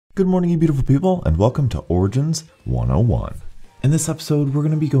Good morning, you beautiful people, and welcome to Origins 101. In this episode, we're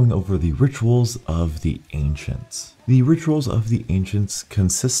going to be going over the Rituals of the Ancients. The Rituals of the Ancients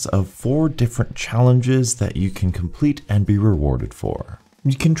consist of 4 different challenges that you can complete and be rewarded for.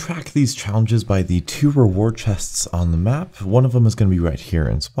 You can track these challenges by the 2 reward chests on the map. One of them is going to be right here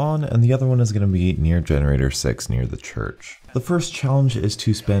in spawn, and the other one is going to be near Generator 6 near the church. The first challenge is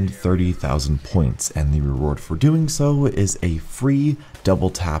to spend 30,000 points, and the reward for doing so is a free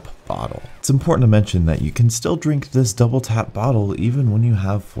double tap bottle. It's important to mention that you can still drink this double tap bottle even when you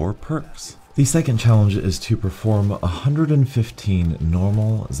have 4 perks. The second challenge is to perform 115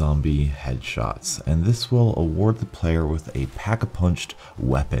 normal zombie headshots, and this will award the player with a pack-a-punched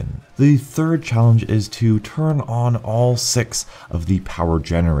weapon. The third challenge is to turn on all 6 of the power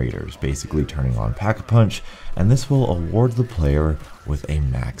generators, basically turning on pack-a-punch, and this will award the player with a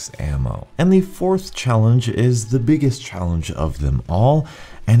max ammo. And the fourth challenge is the biggest challenge of them all,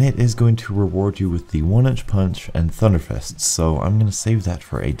 and it is going to reward you with the 1-inch punch and thunderfists, so I'm going to save that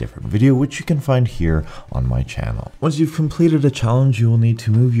for a different video, which you can find here on my channel. Once you've completed a challenge, you will need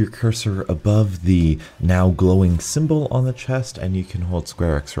to move your cursor above the now glowing symbol on the chest, and you can hold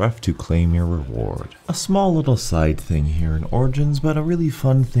square XRF to claim your reward. A small little side thing here in Origins, but a really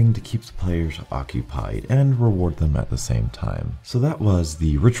fun thing to keep the players occupied and reward them at the same time. So that was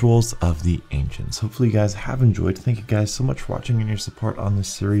the Rituals of the Ancients. Hopefully you guys have enjoyed. Thank you guys so much for watching and your support on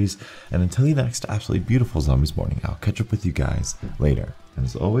this series, and until the next absolutely beautiful Zombies morning, I'll catch up with you guys later. And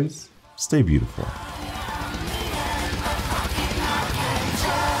as always, stay beautiful.